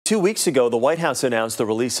2 weeks ago, the White House announced the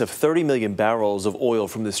release of 30 million barrels of oil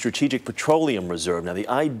from the Strategic Petroleum Reserve. Now, the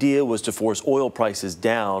idea was to force oil prices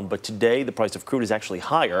down, but today the price of crude is actually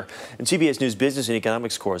higher. And CBS News business and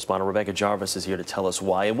economics correspondent Rebecca Jarvis is here to tell us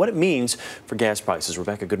why and what it means for gas prices.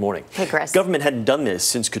 Rebecca, good morning. Hey, Chris. Government hadn't done this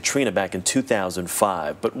since Katrina back in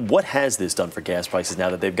 2005. But what has this done for gas prices now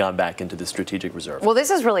that they've gone back into the Strategic Reserve? Well,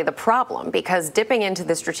 this is really the problem, because dipping into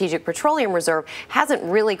the Strategic Petroleum Reserve hasn't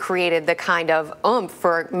really created the kind of oomph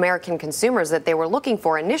for American consumers that they were looking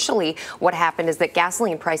for. Initially, what happened is that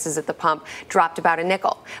gasoline prices at the pump dropped about a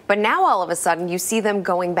nickel. But now all of a sudden you see them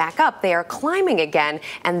going back up. They are climbing again,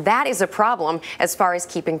 and that is a problem as far as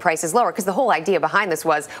keeping prices lower, because the whole idea behind this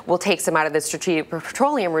was we'll take some out of the Strategic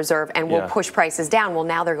Petroleum Reserve and we'll push prices down. Well,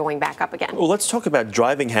 now they're going back up again. Well, let's talk about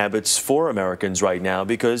driving habits for Americans right now,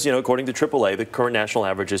 because, you know, according to AAA, the current national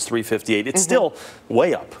average is $3.58. It's still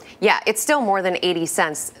way up. Yeah, it's still more than 80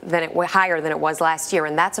 cents higher than it was last year,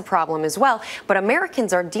 and that's a problem as well. But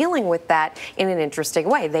Americans are dealing with that in an interesting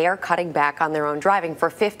way. They are cutting back on their own driving.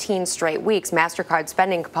 For 15 straight weeks, MasterCard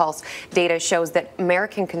Spending Pulse data shows that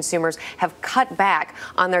American consumers have cut back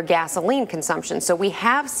on their gasoline consumption. So we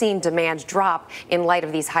have seen demand drop in light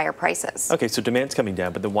of these higher prices. Okay, so demand's coming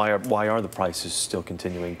down, but then why are the prices still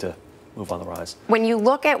continuing to move on the rise? When you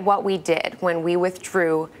look at what we did when we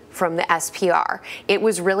withdrew from the SPR, it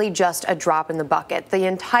was really just a drop in the bucket. The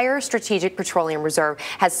entire Strategic Petroleum Reserve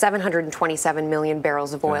has 727 million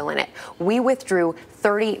barrels of oil in it. We withdrew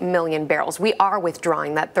 30 million barrels. We are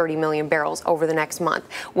withdrawing that 30 million barrels over the next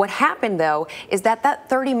month. What happened, though, is that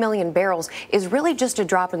 30 million barrels is really just a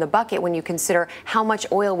drop in the bucket when you consider how much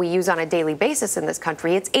oil we use on a daily basis in this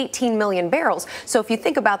country. It's 18 million barrels. So if you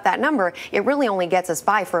think about that number, it really only gets us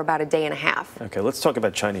by for about a day and a half. Okay, let's talk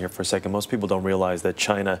about China here for a second. Most people don't realize that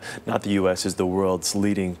China, not the U.S., is the world's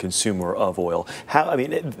leading consumer of oil.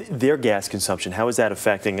 Their gas consumption, how is that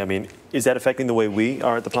affecting? Is that affecting the way we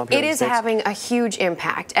are at the pump here in the States? It is having a huge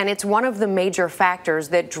impact, and it's one of the major factors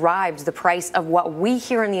that drives the price of what we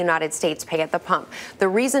here in the United States pay at the pump. The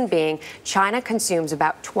reason being, China consumes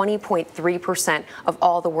about 20.3% of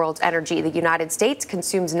all the world's energy. The United States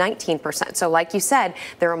consumes 19%. So like you said,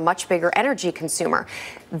 they're a much bigger energy consumer.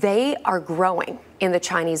 They are growing in the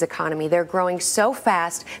Chinese economy. They're growing so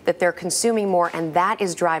fast that they're consuming more, and that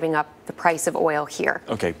is driving up the price of oil here.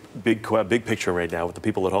 Okay, big picture right now. What the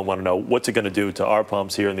people at home want to know, what's it going to do to our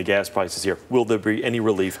pumps here and the gas prices here? Will there be any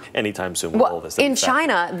relief anytime soon with all this? In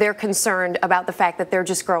China, they're concerned about the fact that they're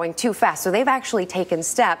just growing too fast. So they've actually taken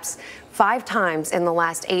steps 5 times in the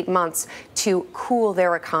last 8 months to cool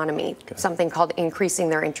their economy, something called increasing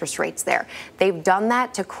their interest rates there. They've done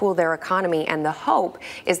that to cool their economy, and the hope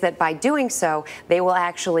is that by doing so, they will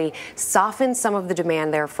actually soften some of the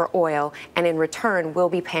demand there for oil, and in return, we'll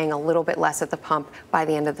be paying a little bit less at the pump by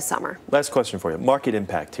the end of the summer. Last question for you. Market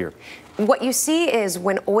impact here. What you see is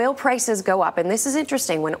when oil prices go up, and this is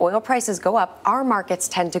interesting, when oil prices go up, our markets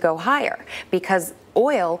tend to go higher because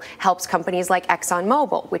oil helps companies like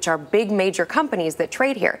ExxonMobil, which are big major companies that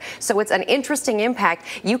trade here. So it's an interesting impact.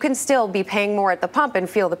 You can still be paying more at the pump and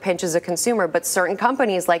feel the pinch as a consumer, but certain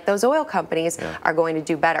companies like those oil companies are going to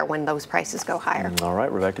do better when those prices go higher. All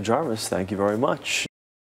right, Rebecca Jarvis, thank you very much.